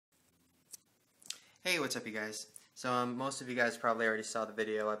Hey, what's up you guys? So most of you guys probably already saw the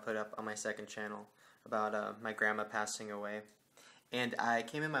video I put up on my second channel about my grandma passing away. And I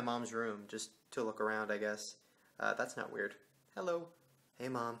came in my mom's room just to look around, I guess. That's not weird. Hello. Hey,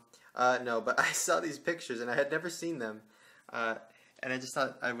 Mom. No, but I saw these pictures and I had never seen them. And I just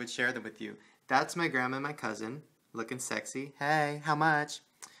thought I would share them with you. That's my grandma and my cousin, looking sexy. Hey, how much?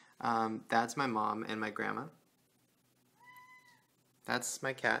 That's my mom and my grandma. That's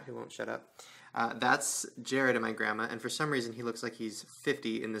my cat who won't shut up. That's Jared and my grandma, and for some reason he looks like he's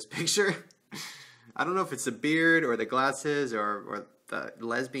 50 in this picture. I don't know if it's the beard or the glasses or the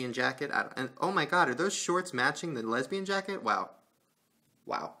lesbian jacket. And oh my god, are those shorts matching the lesbian jacket? Wow.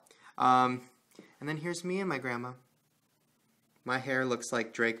 Wow. And then here's me and my grandma. My hair looks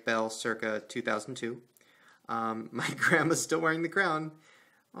like Drake Bell circa 2002. My grandma's still wearing the crown.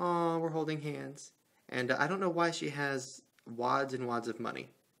 Oh, we're holding hands. And I don't know why she has wads and wads of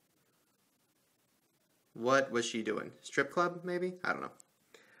money. What was she doing? Strip club, maybe? I don't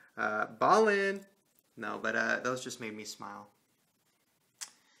know. Ballin'! No, but those just made me smile.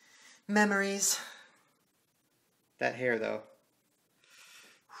 Memories. That hair, though.